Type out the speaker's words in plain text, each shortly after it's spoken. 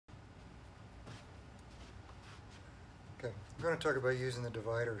Okay, we're going to talk about using the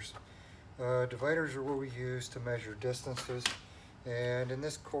dividers. Dividers are what we use to measure distances, and in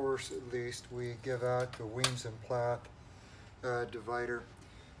this course at least we give out the Weems and Plath divider.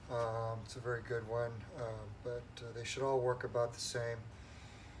 It's a very good one, but they should all work about the same.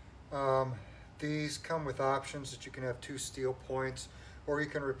 These come with options that you can have two steel points, or you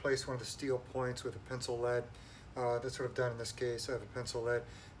can replace one of the steel points with a pencil lead. That's what I've done in this case. I have a pencil lead. It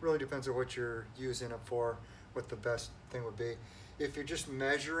really depends on what you're using it for, what the best thing would be. If you're just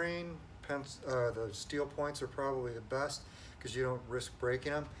measuring, the steel points are probably the best because you don't risk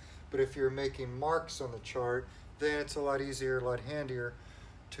breaking them. But if you're making marks on the chart, then it's a lot easier, a lot handier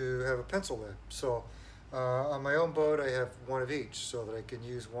to have a pencil lead. So on my own boat, I have one of each so that I can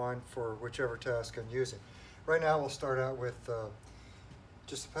use one for whichever task I'm using. Right now, we'll start out with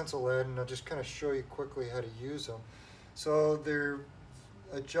just a pencil lead, and I'll just kind of show you quickly how to use them. So they're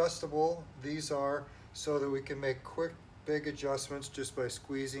adjustable. These are so that we can make quick, big adjustments just by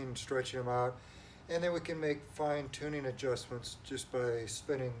squeezing and stretching them out. And then we can make fine-tuning adjustments just by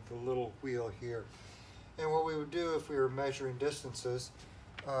spinning the little wheel here. And what we would do if we were measuring distances,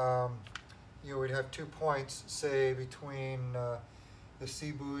 we'd have 2 points, say between the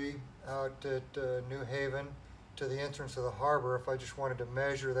sea buoy out at New Haven to the entrance of the harbor. If I just wanted to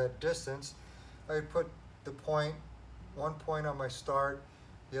measure that distance, I'd put the point, one point on my start,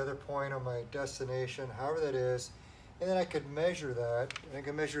 the other point on my destination, however that is, and then I could measure that, and I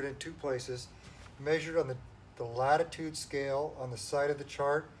can measure it in 2 places. Measure it on the latitude scale on the side of the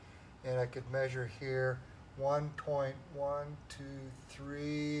chart, and I could measure here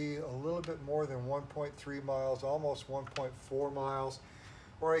 1.123, a little bit more than 1.3 miles, almost 1.4 miles.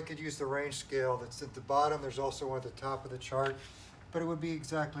 Or I could use the range scale that's at the bottom. There's also one at the top of the chart, but it would be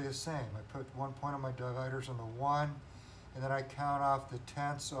exactly the same. I put 1 point on my dividers on the 1, and then I count off the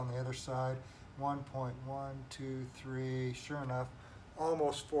tenths on the other side. 1.123, sure enough,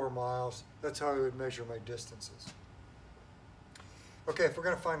 almost 4 miles. That's how I would measure my distances. Okay, if we're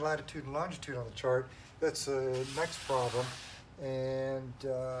going to find latitude and longitude on the chart, that's the next problem. And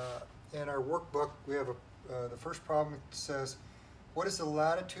in our workbook, we have the first problem. It says, what is the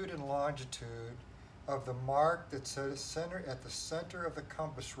latitude and longitude of the mark that's at the center of the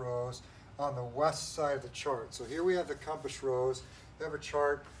compass rose on the west side of the chart? So here we have the compass rose. We have a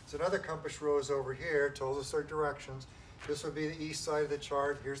chart. There's another compass rose over here. It tells us our directions. This would be the east side of the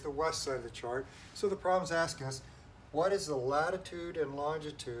chart. Here's the west side of the chart. So the problem's asking us, what is the latitude and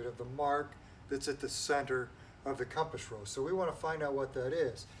longitude of the mark that's at the center of the compass rose? So we want to find out what that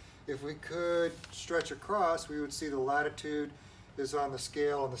is. If we could stretch across, we would see the latitude is on the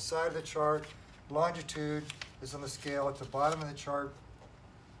scale on the side of the chart. Longitude is on the scale at the bottom of the chart.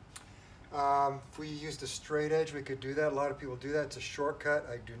 If we used a straight edge, we could do that. A lot of people do that. It's a shortcut.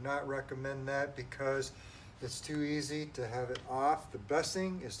 I do not recommend that because it's too easy to have it off. The best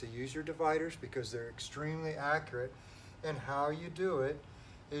thing is to use your dividers because they're extremely accurate. And how you do it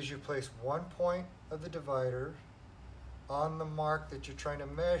is you place 1 point of the divider on the mark that you're trying to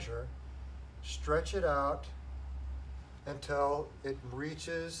measure, stretch it out until it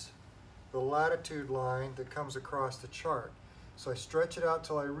reaches the latitude line that comes across the chart. So I stretch it out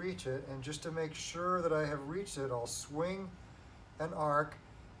till I reach it, and just to make sure that I have reached it, I'll swing an arc,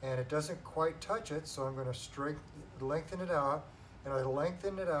 and it doesn't quite touch it, so I'm going to lengthen it out, and I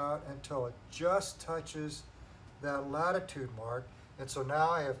lengthen it out until it just touches that latitude mark. And so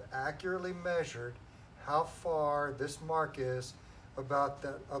now I have accurately measured how far this mark is above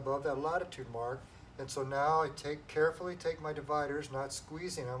that latitude mark. And so now I carefully take my dividers, not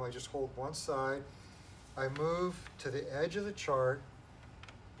squeezing them, I just hold one side. I move to the edge of the chart,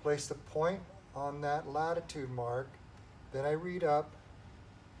 place the point on that latitude mark, then I read up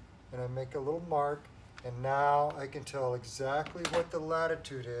and I make a little mark, and now I can tell exactly what the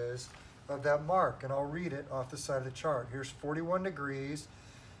latitude is of that mark, and I'll read it off the side of the chart. Here's 41 degrees,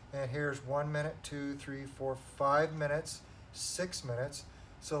 and here's 1 minute, 2, 3, 4, 5 minutes, 6 minutes.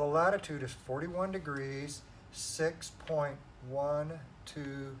 So the latitude is 41 degrees,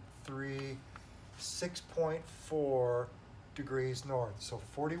 6.123, 6.4 degrees north. So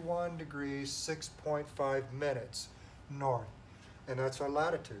 41 degrees, 6.5 minutes north. And that's our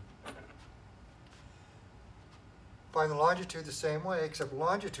latitude. Find the longitude the same way, except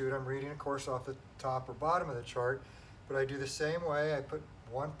longitude I'm reading, of course, off the top or bottom of the chart. But I do the same way. I put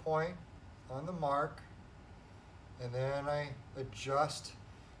 1 point on the mark, and then I adjust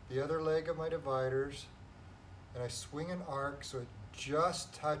the other leg of my dividers, and I swing an arc so it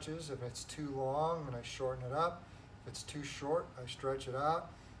just touches. If it's too long, then I shorten it up. If it's too short, I stretch it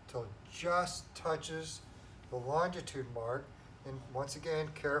out until it just touches the longitude mark. And once again,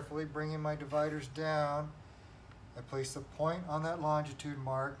 carefully bringing my dividers down, I I place the point on that longitude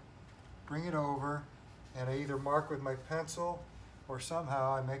mark, bring it over, and I either mark with my pencil or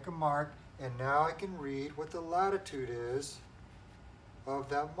somehow I make a mark, and now I can read what the latitude is of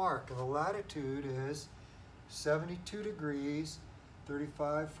that mark. And the latitude is 72 degrees,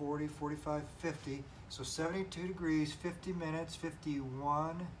 35, 40, 45, 50. So 72 degrees, 50 minutes,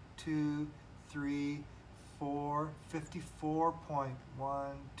 51, 2, 3, 4, 54.1,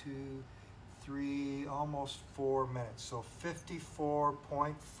 2, 3, almost 4 minutes. So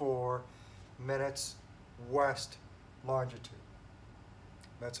 54.4 minutes west longitude.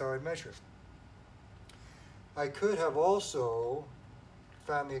 That's how I'd measure it. I could have also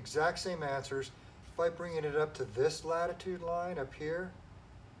found the exact same answers by bringing it up to this latitude line up here.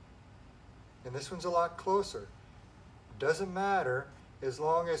 And this one's a lot closer. Doesn't matter as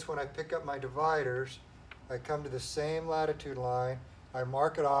long as when I pick up my dividers, I come to the same latitude line, I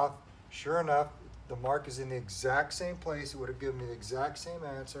mark it off. Sure enough, the mark is in the exact same place. It would have given me the exact same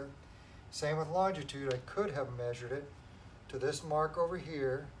answer. Same with longitude. I could have measured it to this mark over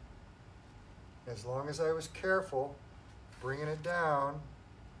here. As long as I was careful, bringing it down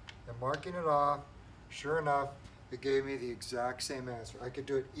and marking it off, sure enough, it gave me the exact same answer. I could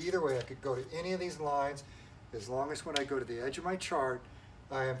do it either way. I could go to any of these lines, as long as when I go to the edge of my chart,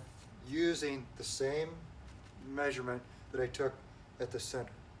 I am using the same measurement that I took at the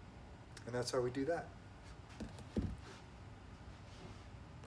center. And that's how we do that.